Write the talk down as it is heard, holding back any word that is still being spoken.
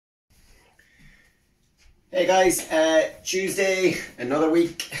Hey guys, Tuesday, another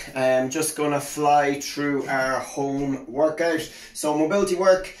week. Just gonna fly through our home workout. So mobility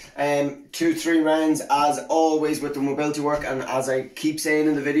work, 2-3 rounds as always with the mobility work, and as I keep saying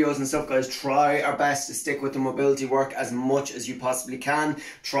in the videos and stuff, guys, try our best to stick with the mobility work as much as you possibly can.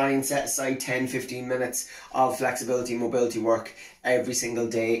 Try and set aside 10-15 minutes of flexibility mobility work every single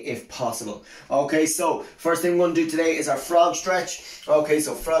day if possible. Okay, so first thing we're going to do today is our frog stretch. Okay,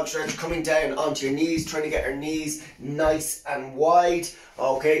 so frog stretch, coming down onto your knees, trying to get your knees nice and wide.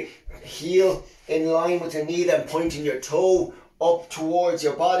 Okay, heel in line with your knee, then pointing your toe up towards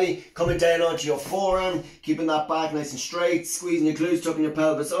your body, coming down onto your forearm, keeping that back nice and straight, squeezing your glutes, tucking your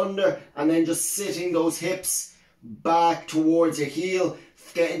pelvis under, and then just sitting those hips back towards your heel.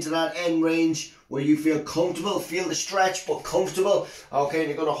 Get into that end range where you feel comfortable, feel the stretch but comfortable. Okay, and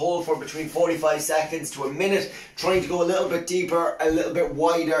you're going to hold for between 45 seconds to a minute, trying to go a little bit deeper, a little bit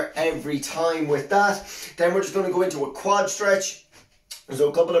wider every time with that. Then we're just going to go into a quad stretch. So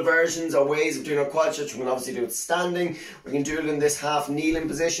a couple of versions or ways of doing a quad stretch. We can obviously do it standing. We can do it in this half kneeling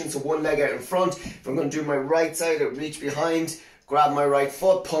position, so one leg out in front. If I'm going to do my right side, I reach behind, grab my right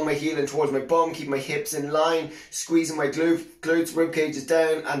foot, pull my heel in towards my bum, keep my hips in line, squeezing my glutes, rib cages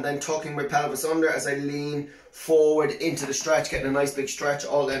down, and then tucking my pelvis under as I lean forward into the stretch, getting a nice big stretch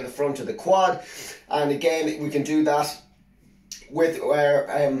all down the front of the quad. And again, we can do that with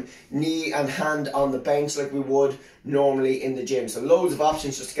our knee and hand on the bench like we would normally in the gym. So loads of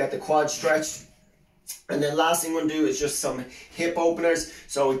options just to get the quad stretched. And then last thing we're going to do is just some hip openers.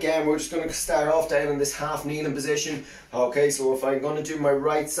 So again, we're just going to start off down in this half kneeling position. Okay, so if I'm going to do my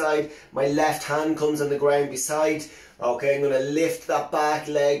right side, my left hand comes on the ground beside. Okay, I'm going to lift that back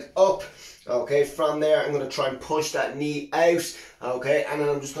leg up. Okay, from there I'm going to try and push that knee out. Okay, and then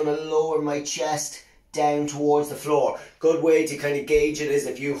I'm just going to lower my chest down towards the floor. Good way to kind of gauge it is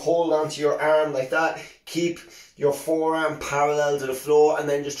if you hold onto your arm like that, keep your forearm parallel to the floor, and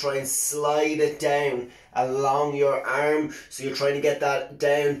then just try and slide it down along your arm. So you're trying to get that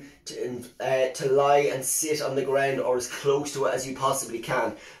down to lie and sit on the ground or as close to it as you possibly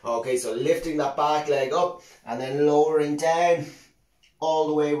can. Okay, so lifting that back leg up and then lowering down all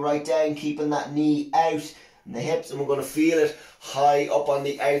the way right down, keeping that knee out and the hips, and we're going to feel it high up on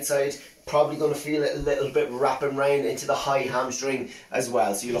the outside. Probably going to feel it a little bit wrapping round into the high hamstring as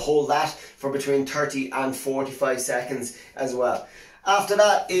well. So you'll hold that for between 30 and 45 seconds as well. After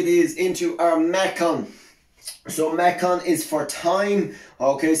that, it is into our Metcon. So Metcon is for time.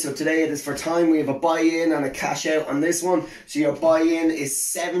 Okay, so today it is for time. We have a buy-in and a cash out on this one. So your buy-in is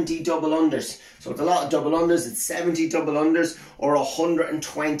 70 double unders. So it's a lot of double unders. It's 70 double unders or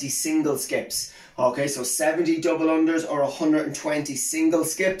 120 single skips. Okay, so 70 double unders or 120 single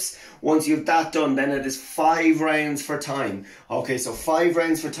skips. Once you've that done, then it is 5 rounds for time. Okay, so 5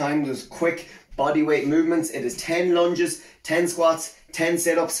 rounds for time. There's quick body weight movements. It is 10 lunges, 10 squats, 10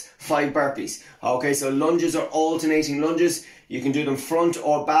 sit-ups, 5 burpees. Okay, so lunges are alternating lunges. You can do them front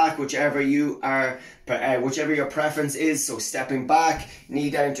or back, whichever you are, whichever your preference is. So stepping back, knee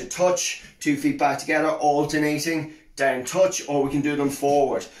down to touch, 2 feet back together, alternating, down touch, or we can do them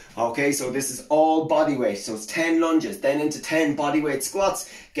forward. Okay, so this is all body weight. So it's 10 lunges, then into 10 body weight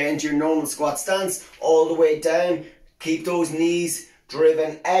squats. Get into your normal squat stance, all the way down. Keep those knees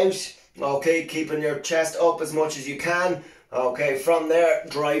driven out. Okay, keeping your chest up as much as you can. Okay, from there,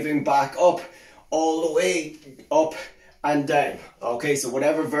 driving back up, all the way up and down. Okay, so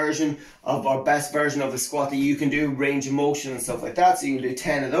whatever version of our best version of the squat that you can do, range of motion and stuff like that. So you can do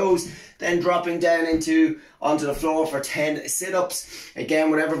 10 of those, then dropping down onto the floor for 10 sit-ups.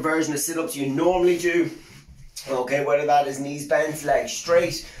 Again, whatever version of sit-ups you normally do. Okay, whether that is knees bent, legs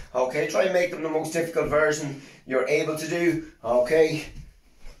straight. Okay, try and make them the most difficult version you're able to do. Okay,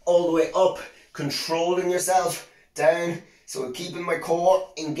 all the way up, controlling yourself, down. So keeping my core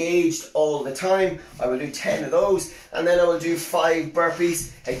engaged all the time. I will do 10 of those, and then I will do 5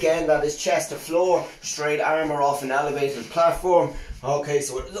 burpees. Again, that is chest to floor, straight arm or off an elevated platform. Okay,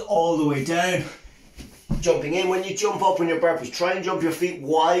 so it's all the way down. Jumping in. When you jump up on your burpees, try and jump your feet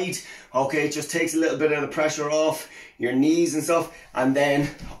wide. Okay, it just takes a little bit of the pressure off your knees and stuff, and then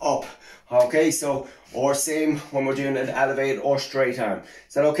up. Okay, so, or same when we're doing an elevated or straight arm.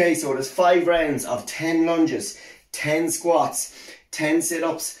 Is that okay? So there's 5 rounds of 10 lunges, 10 squats, 10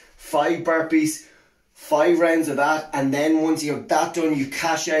 sit-ups, 5 burpees, 5 rounds of that, and then once you have that done, you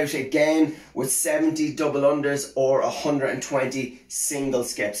cash out again with 70 double unders or 120 single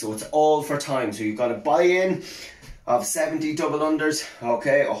skips. So it's all for time. So you've got a buy-in of 70 double unders,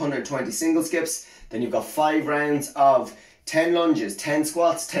 okay, 120 single skips. Then you've got 5 rounds of 10 lunges, 10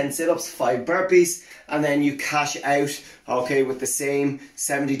 squats, 10 sit-ups, 5 burpees, and then you cash out, okay, with the same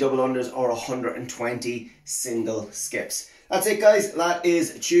 70 double unders or 120 single skips. That's it, guys. That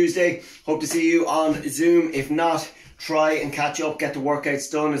is Tuesday. Hope to see you on Zoom. If not, try and catch up, get the workouts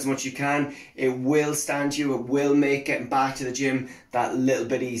done as much as you can. It will stand you, it will make getting back to the gym that little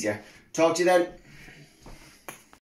bit easier. Talk to you then.